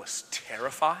 and I was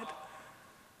terrified.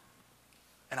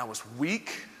 And I was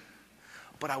weak.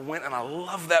 But I went and I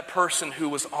loved that person who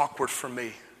was awkward for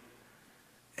me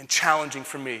and challenging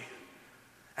for me.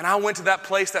 And I went to that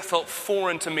place that felt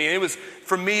foreign to me. And it was,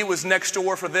 for me, it was next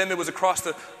door. For them, it was across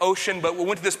the ocean. But we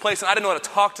went to this place, and I didn't know how to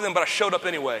talk to them, but I showed up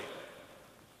anyway.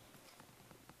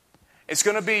 It's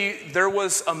going to be, there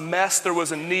was a mess, there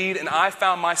was a need, and I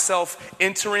found myself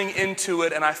entering into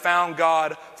it, and I found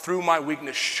God, through my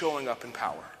weakness, showing up in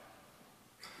power.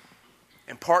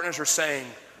 And partners are saying,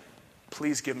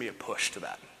 please give me a push to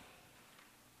that.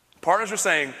 Partners are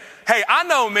saying, hey, I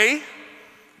know me.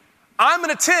 I'm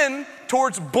going to tend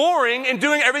towards boring and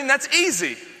doing everything that's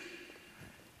easy.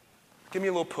 Give me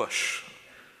a little push.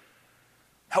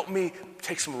 Help me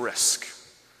take some risk.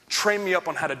 Train me up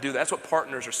on how to do that. That's what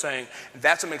partners are saying. And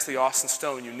that's what makes the Austin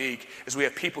Stone unique, is we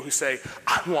have people who say,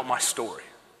 I want my story.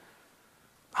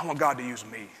 I want God to use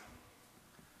me.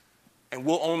 And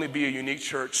we'll only be a unique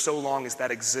church so long as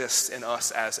that exists in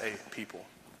us as a people.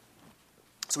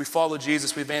 So we follow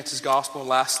Jesus, we advance his gospel, and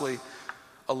lastly,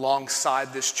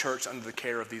 alongside this church under the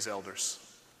care of these elders.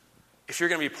 If you're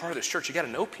going to be a part of this church, you got to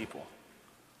know people.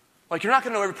 Like, you're not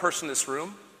going to know every person in this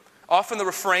room. Often the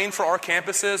refrain for our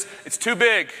campus is, it's too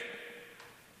big.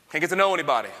 Can't get to know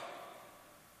anybody.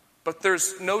 But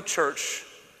there's no church,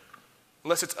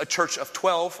 unless it's a church of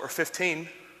 12 or 15,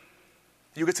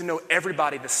 you get to know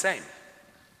everybody the same.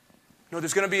 You know,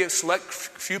 there's going to be a select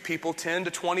few people, 10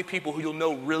 to 20 people who you'll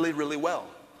know really, really well.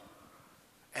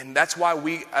 And that's why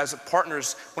we, as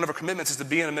partners, one of our commitments is to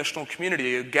be in a missional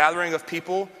community, a gathering of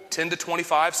people, 10 to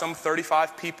 25, some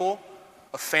 35 people,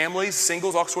 of families,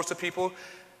 singles, all sorts of people.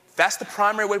 That's the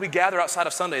primary way we gather outside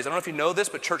of Sundays. I don't know if you know this,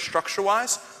 but church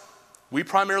structure-wise, we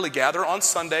primarily gather on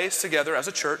Sundays together as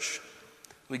a church.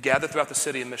 We gather throughout the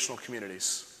city in missional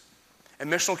communities.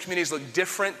 And missional communities look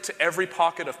different to every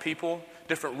pocket of people,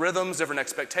 different rhythms, different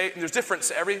expectations. There's difference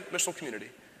to every missional community.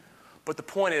 But the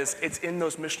point is, it's in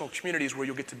those missional communities where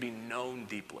you'll get to be known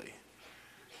deeply.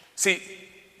 See,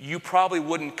 you probably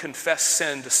wouldn't confess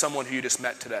sin to someone who you just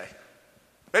met today.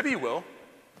 Maybe you will.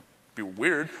 Be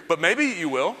weird, but maybe you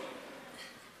will.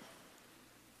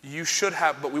 You should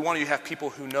have, but we want you to have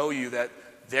people who know you that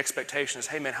the expectation is,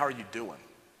 hey man, how are you doing?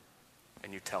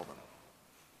 And you tell them.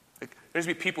 Like, there's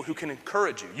to be people who can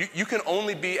encourage you. You can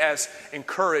only be as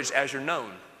encouraged as you're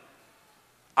known.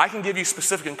 I can give you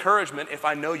specific encouragement if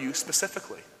I know you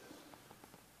specifically.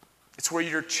 It's where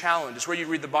you're challenged. It's where you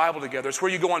read the Bible together. It's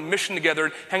where you go on mission together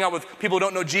and hang out with people who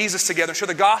don't know Jesus together and share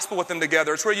the gospel with them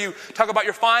together. It's where you talk about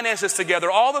your finances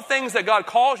together. All the things that God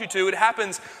calls you to, it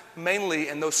happens mainly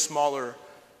in those smaller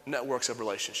networks of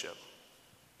relationship.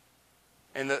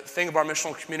 And the thing of our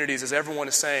missional communities is everyone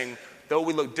is saying, though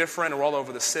we look different and we're all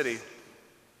over the city,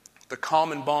 the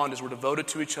common bond is we're devoted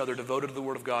to each other, devoted to the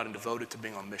Word of God, and devoted to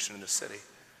being on mission in the city.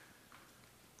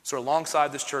 So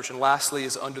alongside this church, and lastly,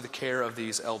 is under the care of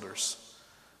these elders.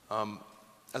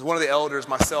 As one of the elders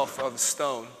myself of the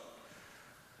Stone,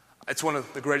 it's one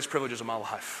of the greatest privileges of my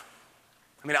life.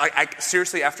 I mean, I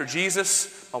seriously, after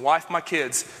Jesus, my wife, my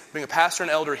kids, being a pastor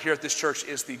and elder here at this church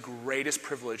is the greatest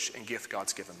privilege and gift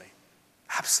God's given me.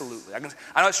 Absolutely. I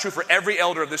know it's true for every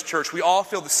elder of this church. We all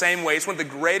feel the same way. It's one of the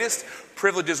greatest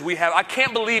privileges we have. I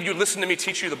can't believe you listen to me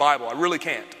teach you the Bible. I really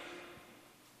can't.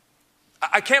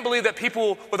 I can't believe that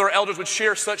people with our elders would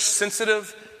share such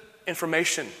sensitive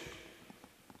information.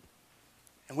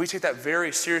 And we take that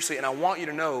very seriously. And I want you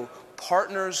to know,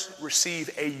 partners receive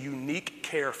a unique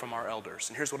care from our elders.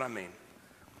 And here's what I mean.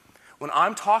 When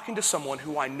I'm talking to someone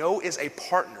who I know is a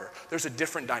partner, there's a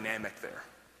different dynamic there.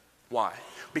 Why?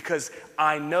 Because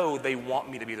I know they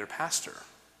want me to be their pastor.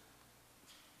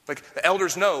 Like the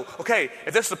elders know, okay,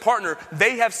 if this is a partner,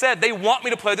 they have said they want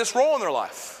me to play this role in their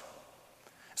life.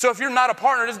 So if you're not a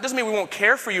partner, it doesn't mean we won't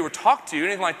care for you or talk to you or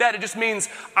anything like that. It just means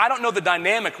I don't know the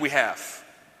dynamic we have.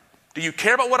 Do you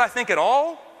care about what I think at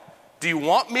all? Do you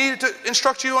want me to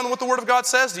instruct you on what the Word of God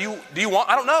says? Do you want?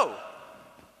 I don't know.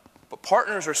 But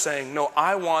partners are saying, no,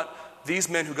 I want these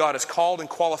men who God has called and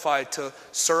qualified to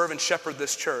serve and shepherd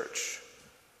this church.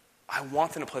 I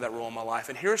want them to play that role in my life.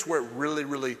 And here's where it really,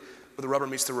 where the rubber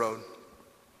meets the road.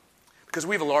 Because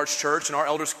we have a large church and our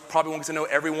elders probably won't get to know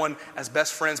everyone as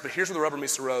best friends, but here's where the rubber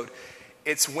meets the road.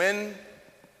 It's when,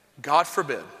 God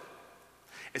forbid,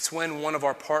 it's when one of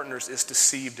our partners is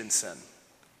deceived in sin.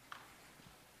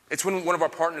 It's when one of our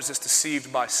partners is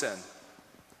deceived by sin.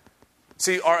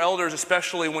 See, our elders,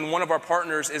 especially when one of our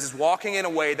partners is walking in a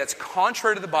way that's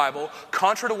contrary to the Bible,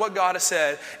 contrary to what God has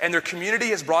said, and their community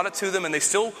has brought it to them and they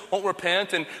still won't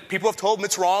repent, and people have told them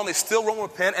it's wrong, they still won't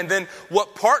repent, and then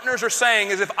what partners are saying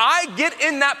is, if I get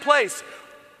in that place,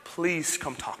 please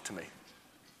come talk to me.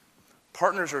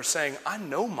 Partners are saying, I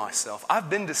know myself. I've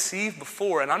been deceived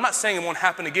before, and I'm not saying it won't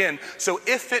happen again. So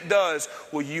if it does,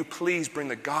 will you please bring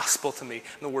the gospel to me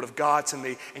and the Word of God to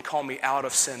me and call me out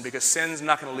of sin? Because sin's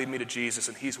not going to lead me to Jesus,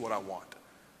 and He's what I want.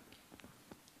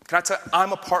 Can I tell you,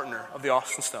 I'm a partner of the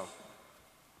Austin Stone.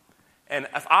 And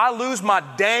if I lose my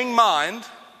dang mind,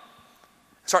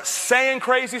 start saying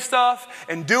crazy stuff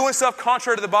and doing stuff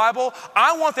contrary to the Bible,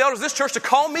 I want the elders of this church to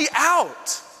call me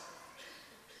out.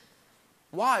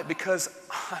 Why? Because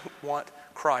I want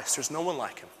Christ. There's no one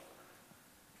like Him.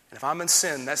 And if I'm in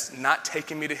sin, that's not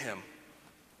taking me to Him.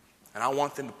 And I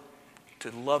want them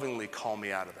to lovingly call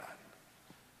me out of that.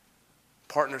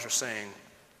 Partners are saying,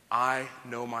 I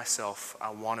know myself.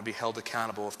 I want to be held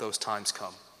accountable if those times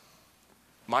come.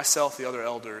 Myself, the other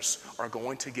elders, are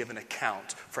going to give an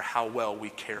account for how well we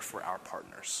care for our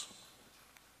partners.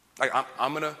 Like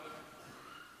I'm going to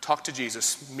talk to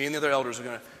Jesus. Me and the other elders are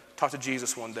going to talk to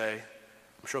Jesus one day.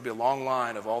 I'm sure there'll be a long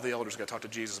line of all the elders got to talk to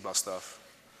Jesus about stuff.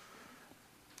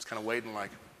 It's kind of waiting like,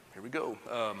 here we go.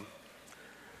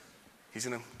 He's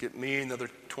going to get me and the other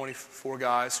 24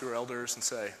 guys who are elders and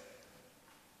say,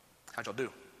 how'd y'all do?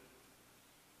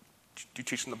 Did you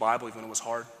teach them the Bible even when it was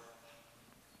hard?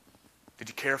 Did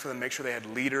you care for them, make sure they had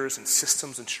leaders and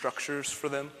systems and structures for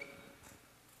them?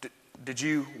 Did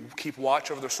you keep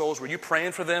watch over their souls? Were you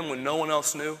praying for them when no one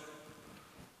else knew?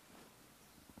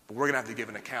 We're going to have to give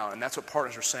an account. And that's what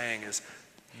partners are saying is,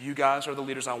 you guys are the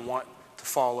leaders I want to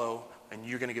follow, and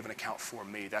you're going to give an account for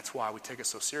me. That's why we take it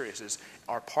so serious, is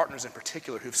our partners in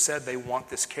particular who've said they want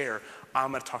this care,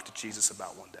 I'm going to talk to Jesus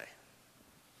about one day.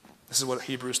 This is what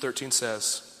Hebrews 13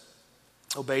 says.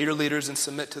 Obey your leaders and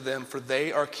submit to them, for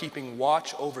they are keeping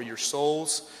watch over your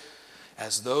souls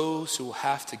as those who will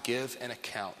have to give an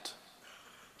account.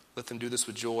 Let them do this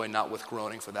with joy, not with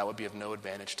groaning, for that would be of no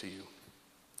advantage to you.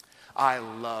 I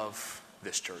love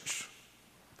this church.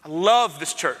 I love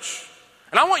this church.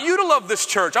 And I want you to love this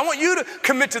church. I want you to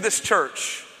commit to this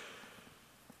church.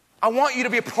 I want you to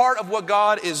be a part of what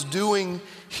God is doing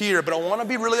here. But I want to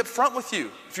be really upfront with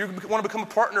you. If you want to become a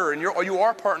partner, and you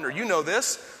are a partner, you know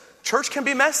this. Church can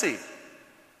be messy.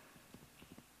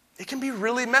 It can be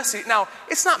really messy. Now,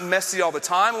 it's not messy all the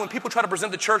time. When people try to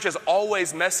present the church as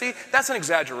always messy, that's an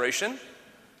exaggeration.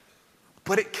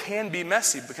 But it can be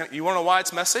messy. You want to know why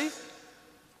it's messy?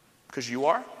 Because you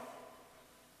are.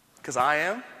 Because I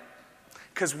am.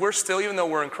 Because we're still, even though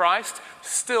we're in Christ,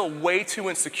 still way too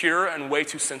insecure and way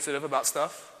too sensitive about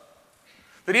stuff.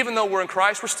 That even though we're in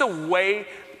Christ, we're still way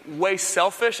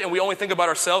selfish, and we only think about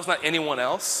ourselves, not anyone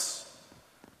else.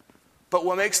 But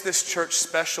what makes this church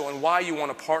special and why you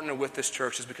want to partner with this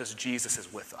church is because Jesus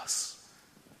is with us.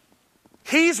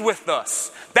 He's with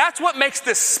us. That's what makes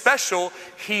this special.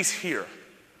 He's here.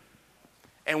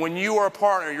 And when you are a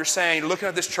partner, you're saying, looking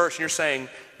at this church and you're saying,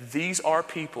 these are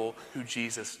people who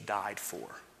Jesus died for.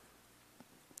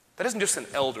 That isn't just an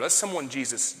elder. That's someone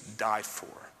Jesus died for.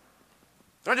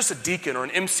 They're not just a deacon or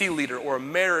an MC leader or a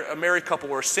married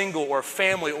couple or a single or a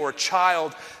family or a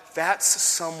child. That's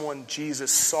someone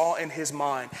Jesus saw in his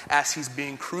mind as he's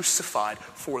being crucified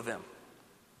for them.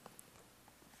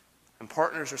 And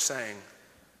partners are saying,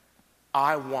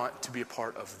 I want to be a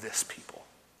part of this people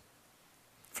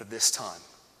for this time,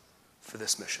 for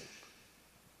this mission.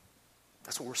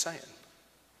 That's what we're saying.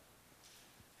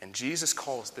 And Jesus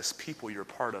calls this people you're a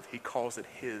part of, he calls it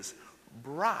his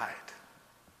bride.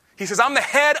 He says, I'm the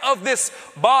head of this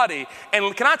body.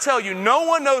 And can I tell you, no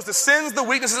one knows the sins, the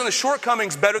weaknesses, and the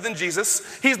shortcomings better than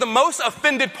Jesus. He's the most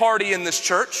offended party in this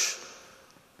church.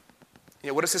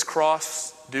 What does his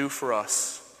cross do for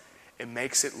us? It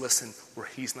makes it, listen, where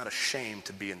he's not ashamed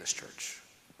to be in this church.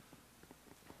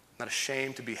 not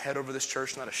ashamed to be head over this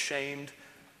church, not ashamed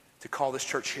to call this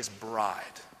church his bride.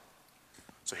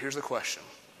 So here's the question.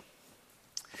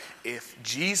 If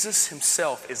Jesus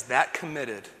himself is that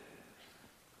committed,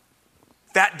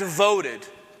 that devoted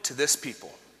to this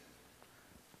people,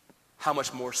 how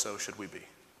much more so should we be?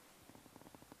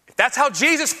 If that's how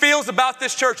Jesus feels about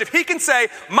this church, if he can say,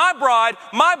 my bride,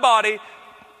 my body,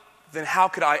 then how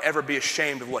could I ever be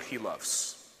ashamed of what he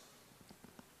loves?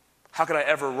 How could I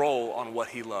ever roll on what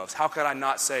he loves? How could I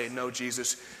not say, no,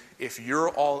 Jesus, if you're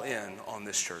all in on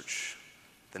this church,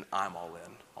 then I'm all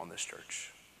in on this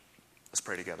church. Let's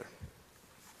pray together.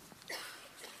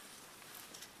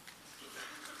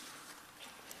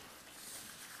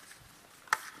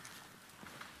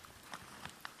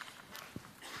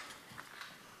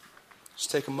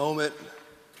 Just take a moment.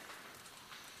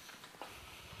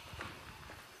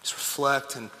 Just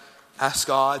reflect and ask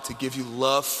God to give you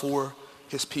love for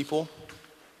his people.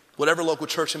 Whatever local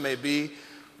church it may be,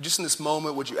 just in this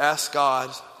moment, would you ask God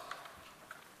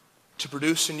to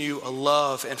produce in you a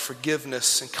love and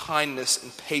forgiveness and kindness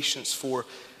and patience for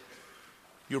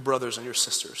your brothers and your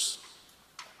sisters?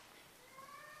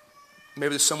 Maybe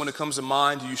there's someone who comes to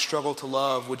mind who you struggle to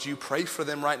love. Would you pray for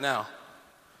them right now?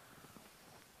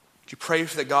 Would you pray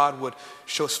that God would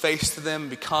show his face to them,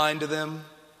 be kind to them?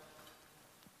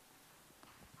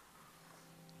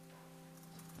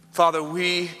 Father,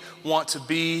 we want to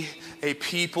be a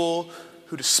people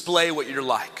who display what you're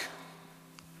like.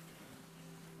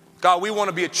 God, we want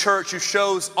to be a church who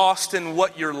shows Austin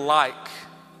what you're like.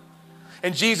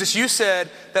 And Jesus, you said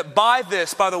that by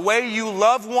this, by the way you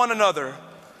love one another,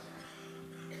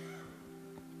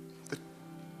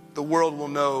 the world will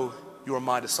know you are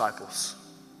my disciples.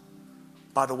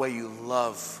 By the way you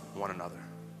love one another.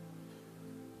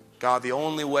 God, the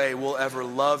only way we'll ever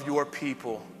love your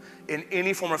people in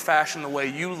any form or fashion the way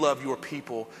you love your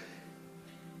people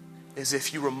is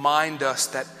if you remind us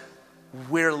that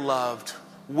we're loved,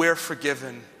 we're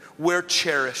forgiven, we're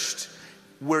cherished,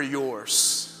 we're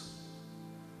yours.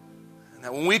 And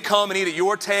that when we come and eat at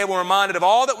your table, we're reminded of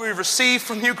all that we've received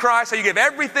from you, Christ, how you give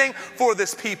everything for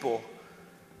this people,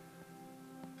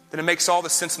 then it makes all the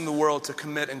sense in the world to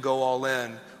commit and go all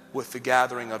in with the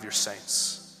gathering of your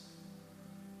saints.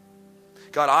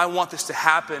 God, I want this to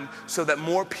happen so that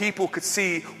more people could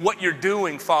see what you're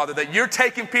doing, Father, that you're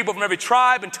taking people from every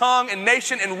tribe and tongue and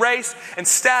nation and race and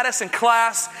status and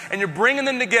class, and you're bringing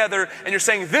them together and you're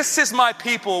saying, this is my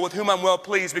people with whom I'm well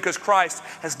pleased because Christ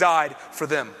has died for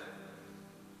them.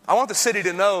 I want the city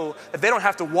to know that they don't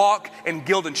have to walk in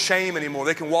guilt and shame anymore.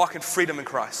 They can walk in freedom in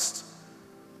Christ.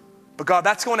 But God,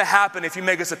 that's going to happen if you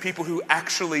make us a people who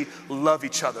actually love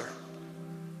each other.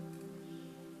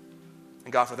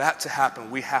 And God, for that to happen,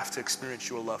 we have to experience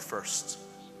your love first.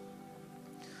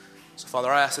 So Father,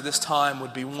 I ask that this time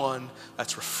would be one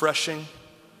that's refreshing,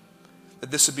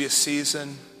 that this would be a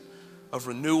season of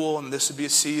renewal, and this would be a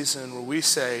season where we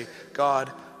say,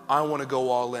 God, I want to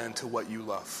go all in to what you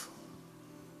love.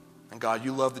 And God,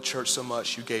 you love the church so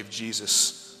much, you gave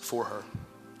Jesus for her.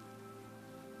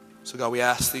 So God, we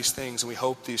ask these things and we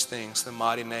hope these things in the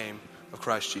mighty name of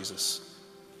Christ Jesus.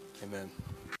 Amen.